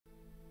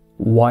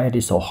Why it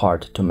is so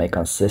hard to make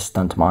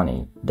consistent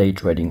money day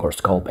trading or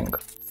scalping?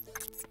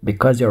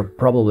 Because you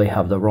probably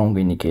have the wrong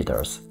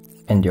indicators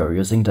and you're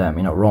using them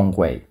in a wrong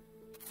way.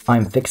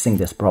 I'm fixing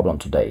this problem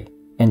today,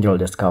 and you'll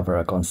discover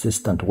a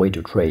consistent way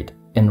to trade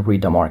and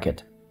read the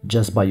market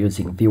just by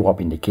using VWAP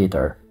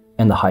indicator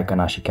and the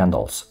Heikin Ashi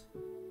candles.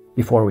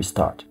 Before we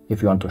start,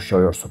 if you want to show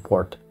your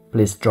support,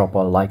 please drop a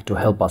like to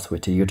help us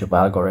with the YouTube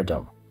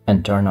algorithm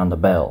and turn on the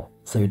bell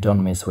so you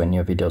don't miss when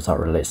new videos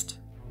are released.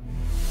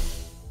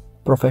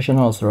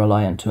 Professionals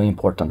rely on two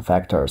important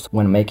factors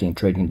when making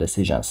trading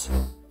decisions: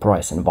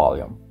 price and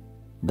volume.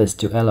 These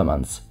two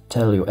elements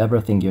tell you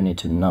everything you need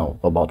to know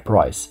about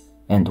price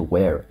and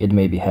where it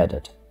may be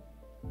headed.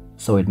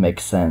 So it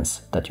makes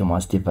sense that you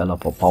must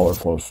develop a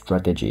powerful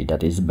strategy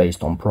that is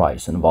based on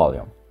price and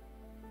volume.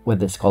 With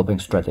this scalping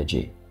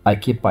strategy, I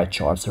keep my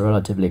charts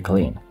relatively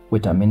clean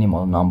with a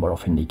minimal number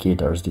of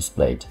indicators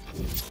displayed.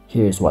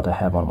 Here is what I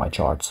have on my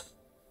charts: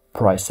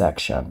 price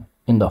action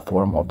in the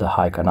form of the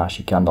Heikin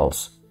Ashi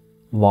candles,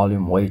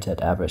 volume weighted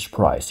average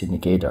price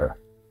indicator,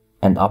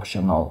 and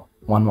optional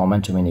one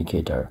momentum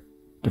indicator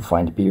to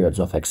find periods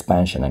of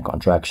expansion and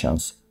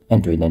contractions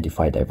and to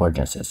identify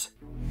divergences.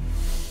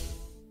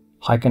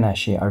 Heikin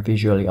Ashi are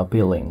visually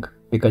appealing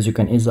because you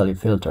can easily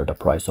filter the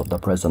price of the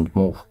present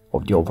move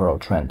of the overall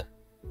trend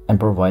and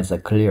provides a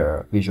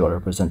clearer visual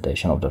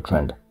representation of the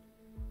trend.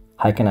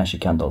 Heikin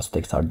Ashi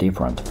candlesticks are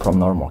different from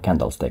normal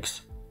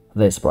candlesticks.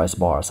 These price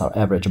bars are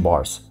average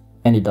bars,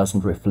 and it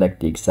doesn't reflect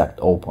the exact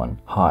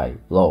open, high,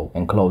 low,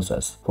 and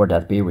closes for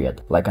that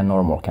period like a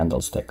normal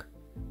candlestick.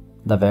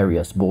 The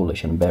various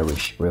bullish and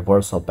bearish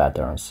reversal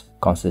patterns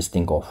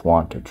consisting of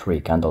 1 to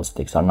 3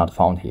 candlesticks are not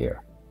found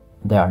here.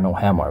 There are no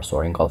hammers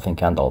or engulfing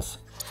candles.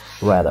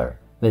 Rather,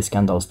 these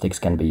candlesticks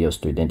can be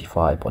used to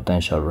identify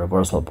potential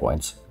reversal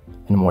points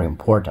and, more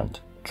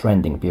important,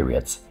 trending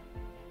periods.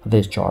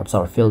 These charts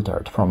are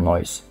filtered from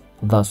noise,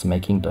 thus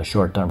making the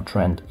short-term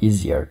trend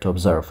easier to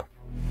observe.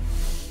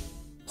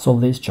 So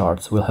these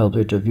charts will help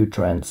you to view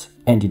trends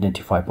and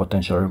identify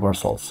potential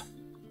reversals.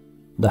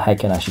 The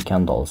Heikin Ashi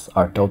candles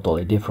are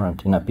totally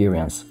different in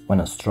appearance when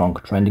a strong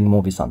trending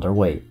move is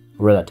underway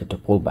relative to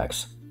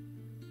pullbacks.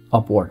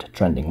 Upward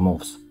trending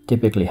moves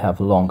typically have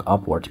long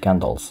upward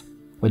candles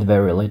with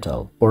very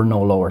little or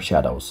no lower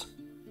shadows.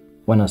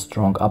 When a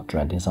strong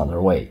uptrend is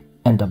underway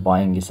and the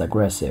buying is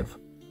aggressive,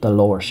 the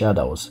lower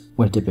shadows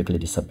will typically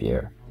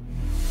disappear.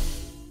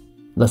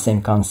 The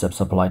same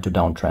concepts apply to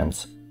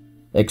downtrends,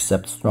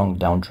 except strong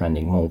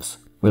downtrending moves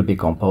will be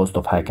composed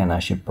of Heikin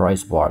Ashi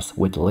price bars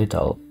with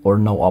little or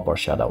no upper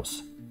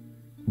shadows.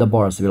 The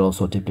bars will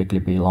also typically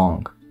be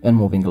long and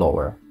moving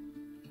lower.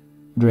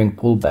 During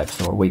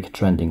pullbacks or weak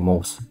trending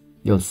moves,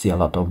 you'll see a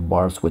lot of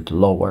bars with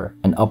lower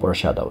and upper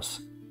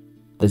shadows.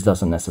 This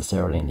doesn't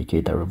necessarily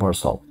indicate a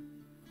reversal,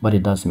 but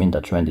it does mean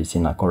the trend is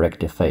in a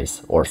corrective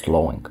phase or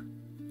slowing.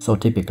 So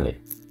typically,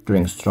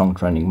 during strong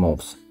trending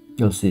moves,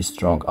 you'll see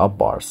strong up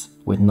bars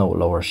with no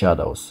lower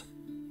shadows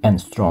and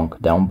strong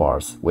down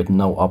bars with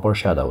no upper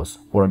shadows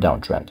for a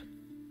downtrend.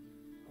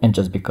 And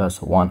just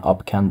because one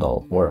up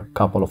candle or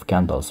couple of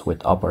candles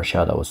with upper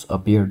shadows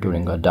appear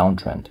during a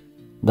downtrend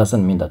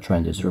doesn't mean the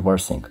trend is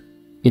reversing.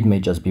 It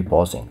may just be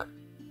pausing.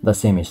 The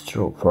same is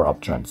true for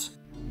uptrends.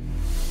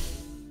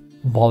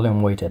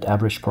 Volume weighted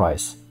average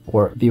price,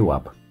 or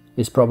VWAP,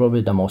 is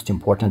probably the most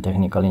important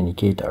technical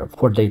indicator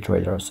for day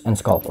traders and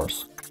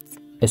scalpers.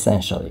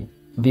 Essentially,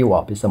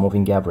 VWAP is a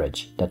moving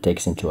average that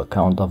takes into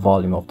account the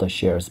volume of the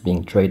shares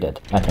being traded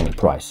at any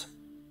price.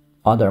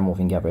 Other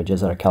moving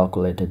averages are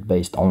calculated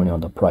based only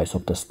on the price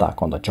of the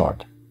stock on the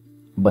chart.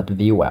 But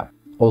VWAP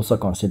also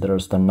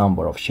considers the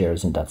number of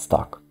shares in that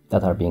stock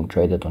that are being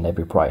traded on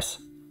every price.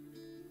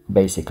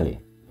 Basically,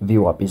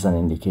 VWAP is an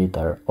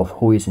indicator of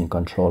who is in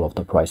control of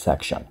the price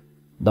action,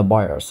 the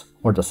buyers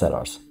or the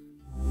sellers.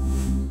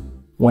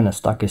 When a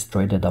stock is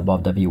traded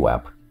above the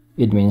VWAP,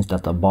 it means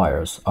that the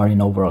buyers are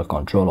in overall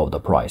control of the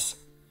price,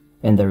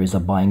 and there is a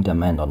buying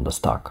demand on the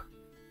stock.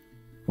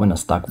 When a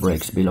stock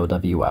breaks below the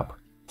VWAP,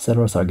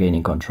 sellers are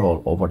gaining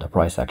control over the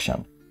price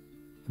action.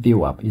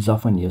 VWAP is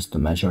often used to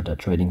measure the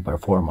trading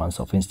performance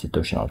of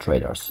institutional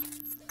traders.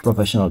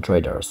 Professional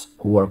traders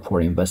who work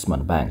for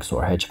investment banks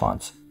or hedge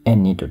funds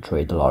and need to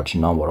trade a large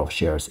number of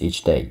shares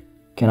each day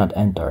cannot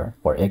enter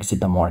or exit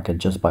the market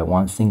just by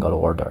one single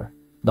order.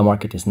 The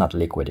market is not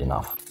liquid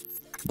enough.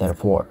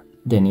 Therefore,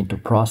 they need to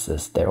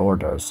process their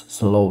orders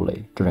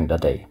slowly during the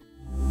day.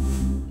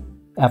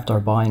 After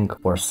buying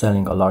or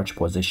selling a large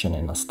position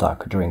in a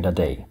stock during the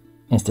day,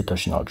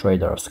 institutional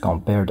traders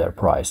compare their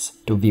price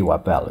to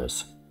VWAP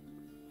values.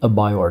 A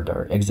buy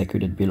order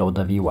executed below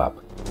the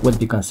VWAP would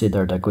be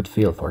considered a good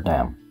fill for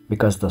them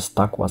because the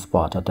stock was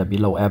bought at a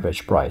below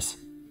average price,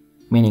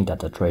 meaning that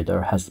the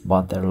trader has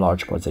bought their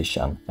large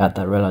position at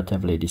a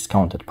relatively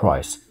discounted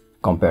price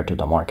compared to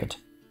the market.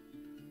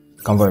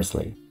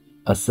 Conversely,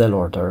 a sell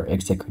order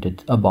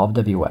executed above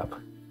the VWAP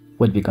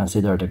would be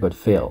considered a good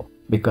fill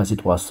because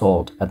it was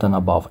sold at an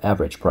above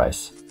average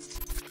price.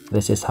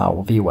 This is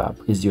how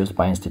VWAP is used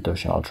by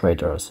institutional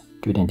traders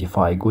to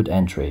identify good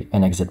entry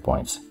and exit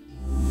points.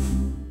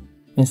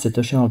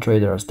 Institutional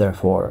traders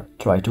therefore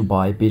try to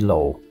buy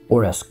below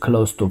or as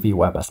close to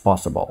VWAP as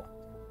possible.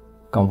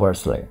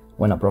 Conversely,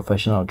 when a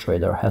professional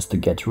trader has to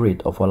get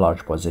rid of a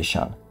large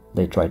position,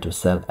 they try to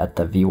sell at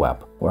the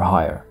VWAP or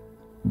higher.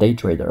 Day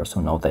traders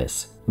who know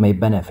this may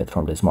benefit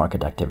from this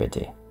market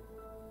activity.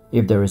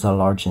 If there is a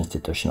large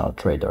institutional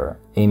trader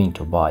aiming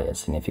to buy a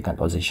significant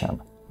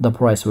position, the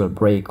price will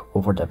break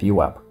over the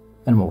VWAP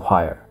and move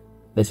higher.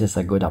 This is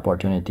a good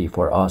opportunity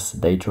for us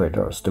day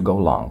traders to go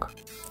long.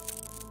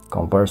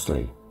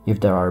 Conversely,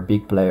 if there are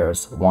big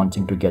players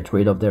wanting to get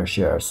rid of their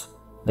shares,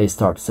 they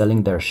start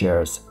selling their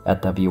shares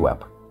at the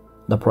VWAP.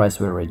 The price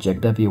will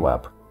reject the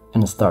VWAP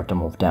and start to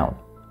move down.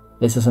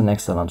 This is an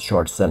excellent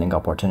short selling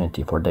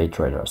opportunity for day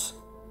traders.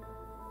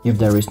 If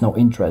there is no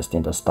interest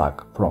in the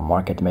stock from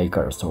market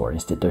makers or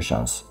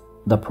institutions,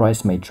 the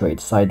price may trade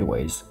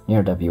sideways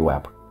near the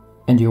VWAP,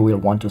 and you will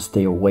want to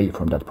stay away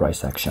from that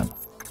price action.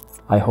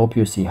 I hope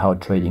you see how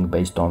trading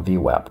based on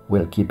VWAP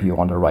will keep you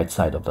on the right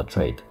side of the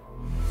trade.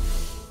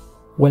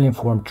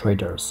 Well-informed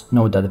traders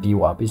know that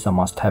VWAP is a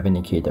must-have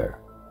indicator.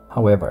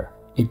 However,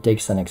 it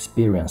takes an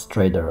experienced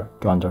trader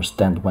to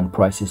understand when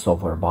price is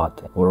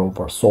overbought or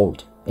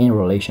oversold in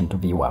relation to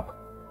VWAP.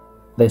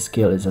 This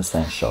skill is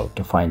essential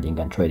to finding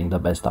and trading the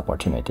best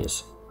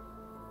opportunities.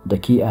 The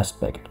key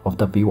aspect of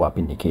the VWAP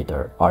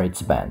indicator are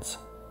its bands,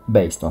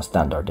 based on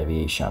standard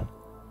deviation.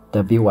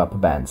 The VWAP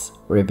bands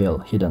reveal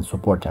hidden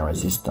support and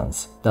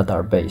resistance that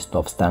are based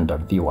off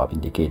standard VWAP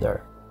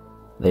indicator.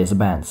 These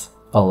bands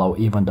allow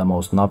even the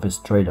most novice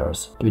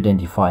traders to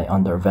identify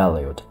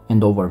undervalued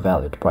and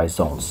overvalued price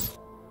zones.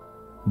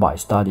 By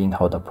studying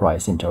how the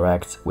price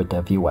interacts with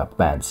the VWAP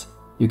bands,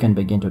 you can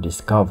begin to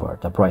discover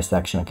the price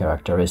action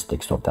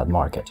characteristics of that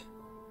market.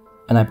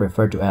 And I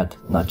prefer to add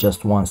not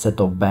just one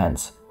set of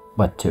bands,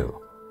 but two.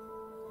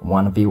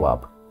 One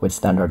VWAP with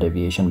standard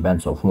deviation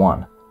bands of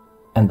 1,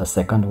 and the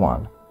second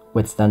one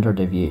with standard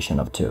deviation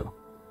of 2.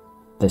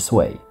 This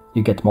way,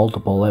 you get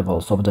multiple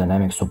levels of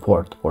dynamic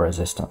support or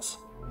resistance.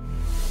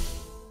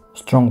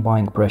 Strong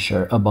buying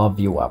pressure above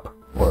VWAP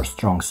or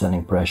strong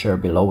selling pressure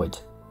below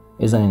it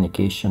is an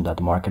indication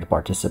that market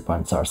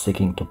participants are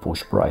seeking to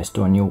push price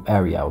to a new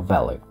area of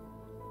value.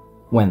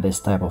 When this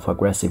type of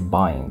aggressive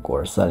buying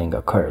or selling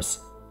occurs,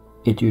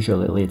 it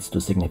usually leads to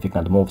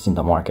significant moves in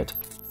the market.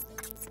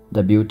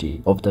 The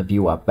beauty of the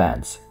VWAP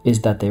bands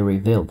is that they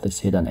reveal these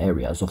hidden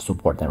areas of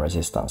support and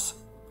resistance,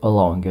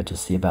 allowing you to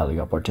see value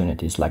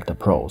opportunities like the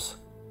pros.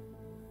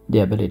 The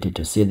ability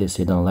to see these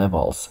hidden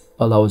levels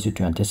allows you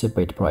to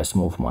anticipate price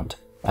movement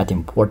at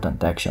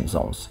important action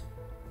zones.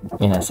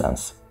 In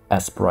essence,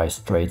 as price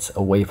trades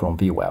away from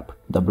VWAP,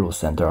 the blue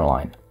center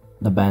line,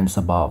 the bands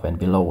above and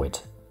below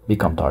it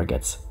become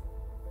targets.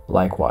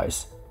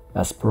 Likewise,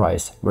 as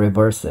price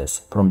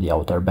reverses from the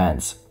outer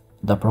bands,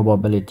 the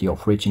probability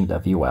of reaching the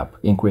VWAP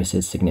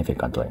increases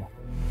significantly.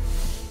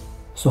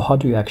 So how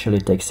do you actually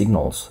take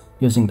signals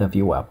using the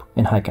VWAP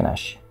in Heikin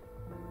Ashi?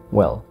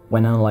 Well,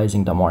 when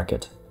analyzing the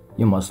market,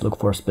 you must look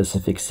for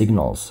specific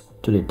signals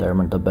to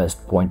determine the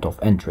best point of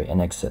entry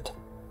and exit.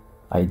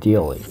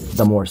 Ideally,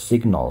 the more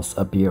signals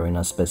appear in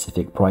a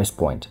specific price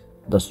point,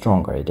 the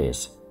stronger it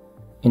is.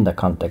 In the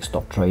context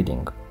of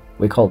trading,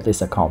 we call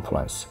this a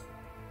confluence.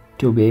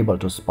 To be able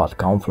to spot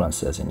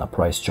confluences in a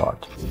price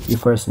chart, you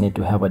first need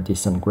to have a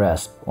decent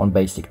grasp on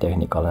basic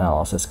technical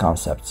analysis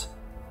concepts,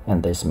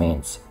 and this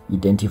means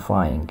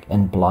identifying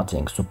and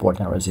plotting support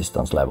and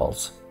resistance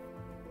levels.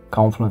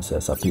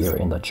 Confluences appear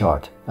in the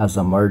chart as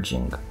a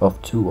merging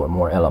of two or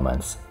more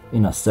elements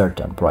in a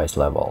certain price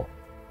level,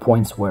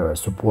 points where a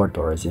support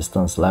or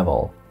resistance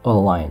level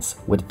aligns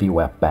with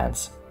VWAP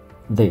bands.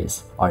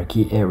 These are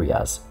key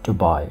areas to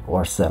buy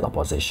or sell a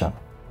position.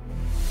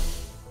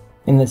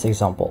 In this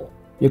example,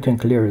 you can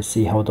clearly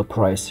see how the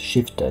price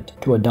shifted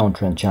to a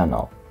downtrend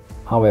channel.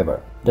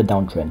 However, the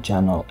downtrend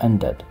channel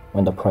ended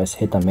when the price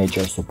hit a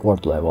major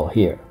support level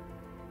here.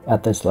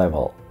 At this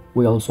level,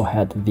 we also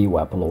had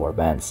VWAP lower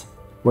bands,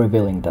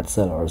 revealing that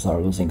sellers are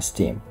losing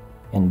steam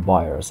and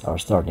buyers are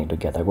starting to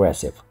get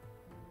aggressive.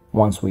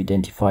 Once we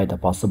identify the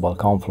possible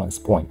confluence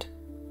point,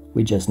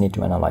 we just need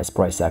to analyze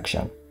price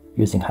action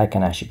using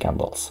Heikin Ashi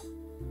candles.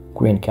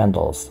 Green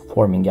candles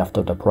forming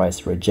after the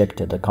price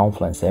rejected the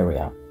confluence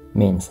area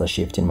means a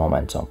shift in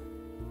momentum.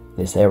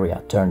 This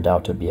area turned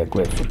out to be a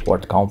great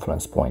support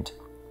confluence point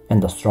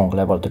and a strong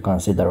level to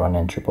consider an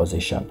entry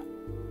position.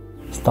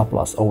 Stop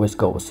loss always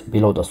goes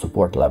below the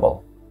support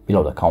level,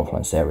 below the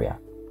confluence area,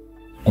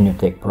 and you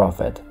take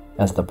profit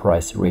as the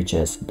price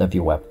reaches the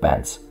VWAP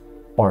bands,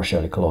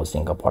 partially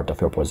closing a part of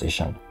your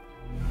position.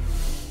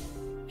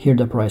 Here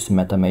the price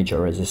met a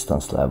major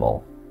resistance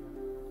level.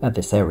 At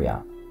this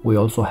area, we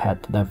also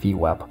had the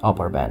VWAP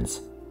upper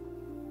bands,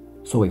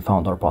 so we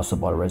found our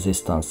possible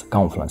resistance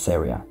confluence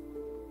area.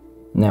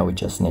 Now we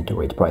just need to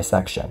read price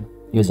action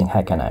using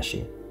Heikin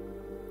Ashi.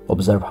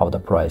 Observe how the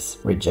price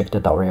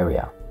rejected our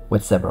area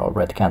with several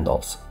red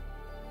candles,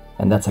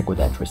 and that's a good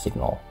entry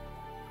signal.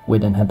 We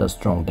then had a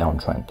strong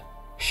downtrend,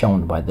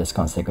 shown by these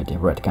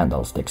consecutive red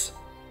candlesticks.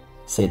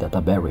 Say that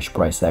a bearish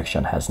price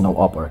action has no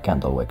upper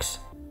candle wicks.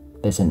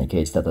 This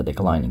indicates that the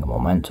declining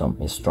momentum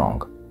is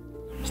strong.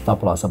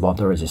 stop loss above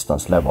the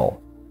resistance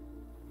level,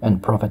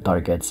 and profit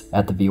targets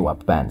at the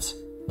VWAP bands,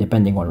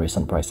 depending on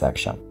recent price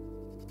action.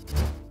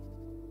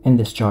 In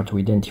this chart,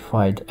 we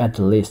identified at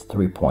least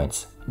 3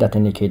 points that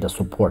indicate the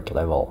support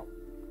level.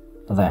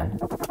 Then,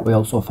 we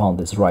also found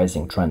this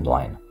rising trend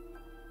line,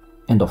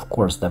 and of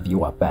course the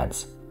VWAP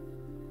bands.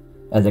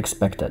 As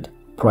expected,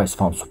 price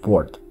found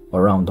support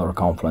around our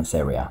confluence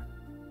area.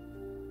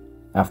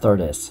 After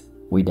this,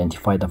 we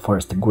identified the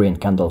first green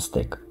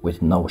candlestick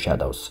with no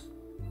shadows.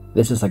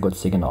 This is a good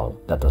signal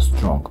that a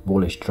strong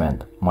bullish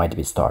trend might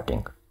be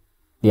starting.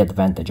 The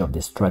advantage of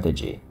this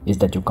strategy is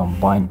that you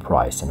combine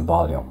price and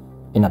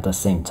volume, and at the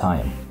same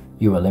time,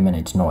 you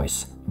eliminate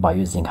noise by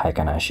using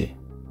Heikin Ashi,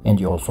 and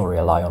you also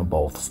rely on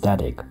both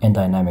static and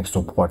dynamic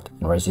support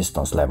and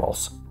resistance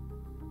levels.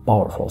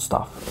 Powerful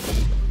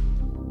stuff.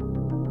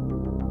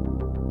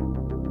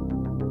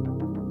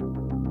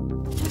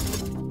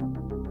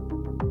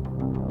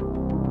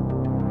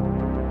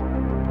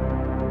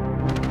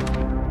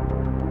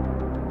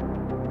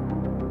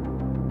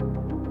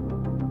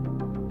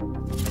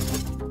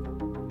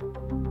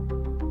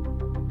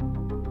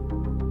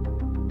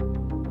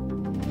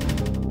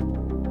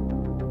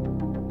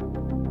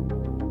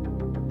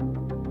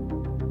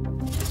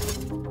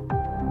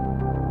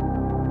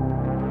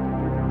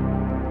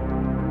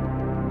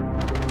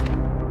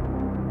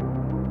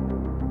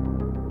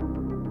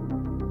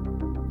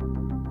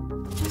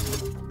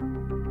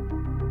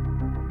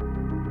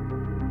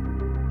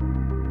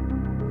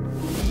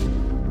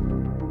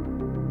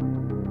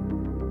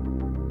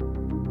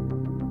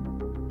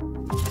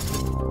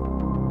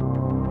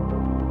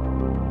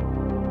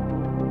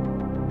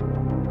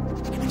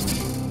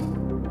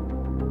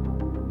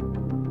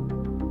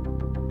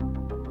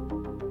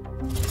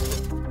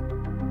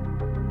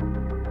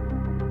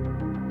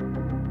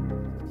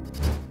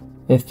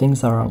 If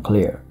things are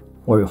unclear,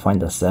 or you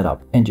find a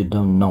setup and you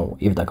don't know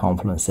if the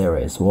confluence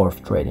area is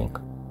worth trading,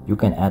 you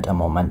can add a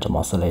momentum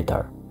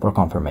oscillator for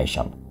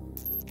confirmation.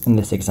 In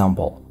this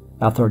example,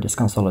 after this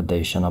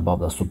consolidation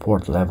above the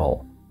support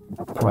level,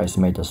 price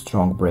made a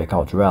strong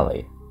breakout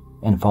rally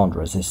and found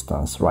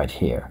resistance right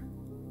here.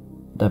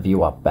 The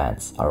VWAP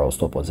bands are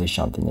also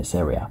positioned in this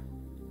area.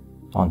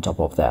 On top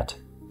of that,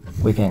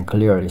 we can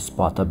clearly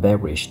spot a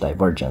bearish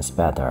divergence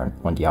pattern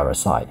on the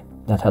RSI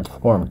that had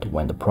formed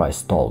when the price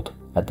stalled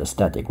at the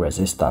static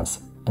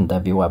resistance and the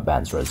VWAP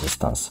band's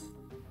resistance.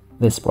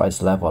 This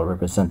price level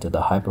represented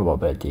a high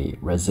probability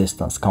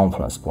resistance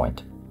confluence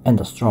point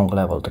and a strong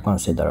level to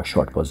consider a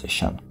short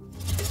position.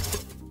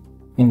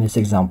 In this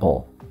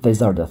example,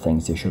 these are the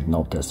things you should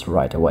notice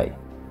right away.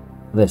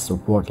 This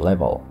support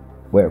level,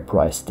 where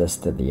price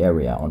tested the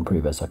area on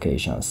previous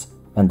occasions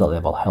and the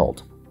level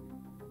held.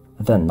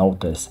 Then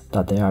notice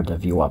that they are the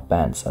VWAP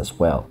bands as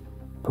well,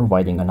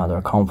 providing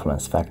another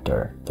confluence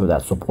factor to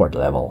that support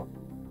level.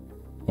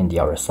 And the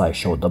RSI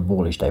showed the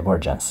bullish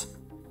divergence,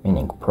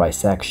 meaning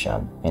price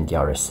action and the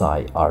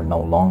RSI are no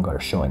longer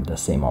showing the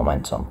same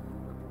momentum.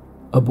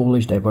 A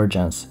bullish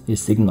divergence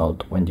is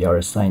signaled when the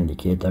RSI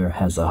indicator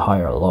has a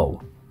higher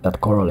low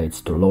that correlates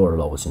to lower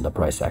lows in the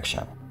price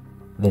action.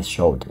 This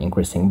showed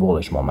increasing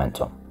bullish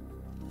momentum.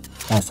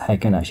 As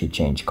Heikin Ashi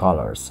changed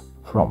colors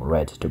from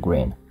red to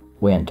green,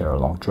 we enter a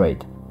long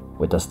trade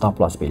with a stop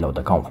loss below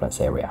the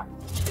confluence area.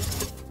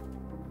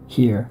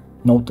 Here,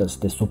 notice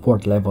the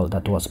support level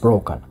that was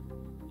broken,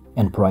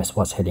 and price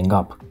was heading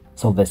up,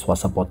 so this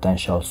was a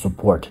potential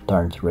support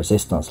turned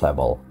resistance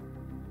level.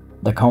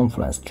 The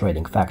confluence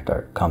trading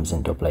factor comes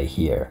into play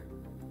here,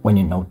 when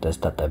you notice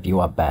that the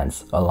VWAP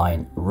bands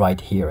align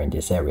right here in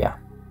this area.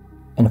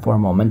 And for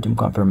momentum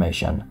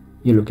confirmation,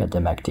 you look at the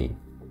MACD.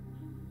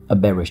 A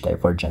bearish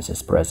divergence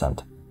is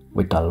present,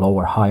 with a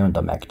lower high on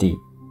the MACD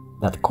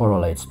that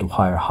correlates to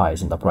higher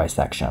highs in the price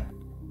action.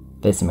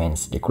 This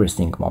means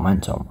decreasing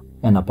momentum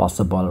and a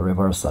possible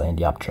reversal in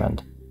the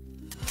uptrend.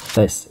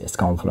 This is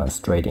confluence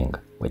trading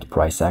with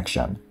price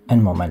action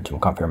and momentum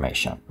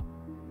confirmation.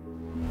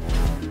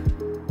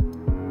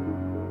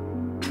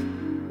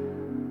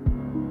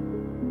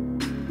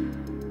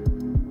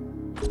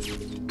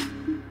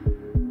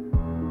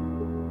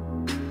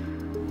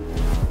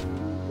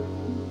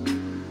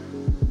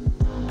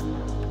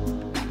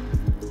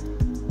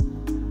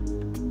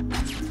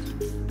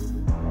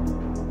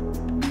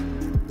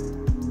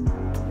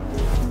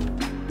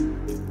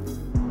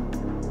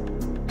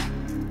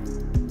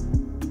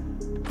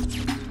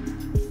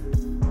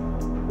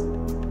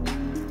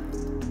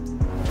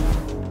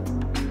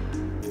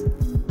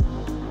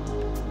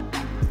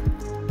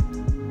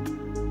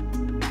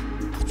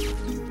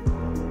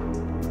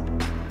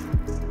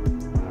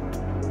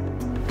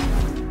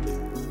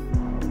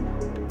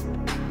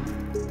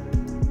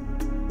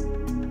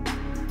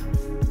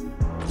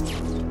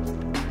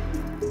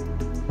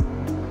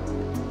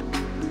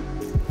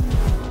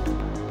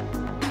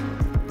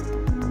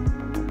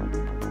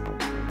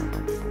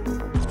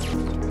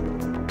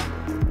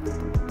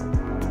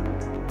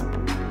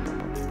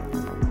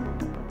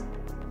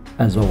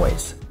 As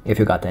always, if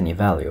you got any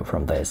value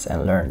from this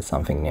and learned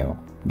something new,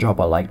 Drop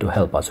a like to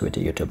help us with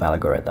the YouTube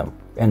algorithm,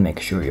 and make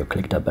sure you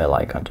click the bell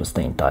icon to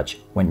stay in touch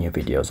when new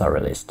videos are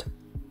released.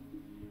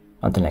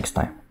 Until next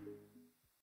time.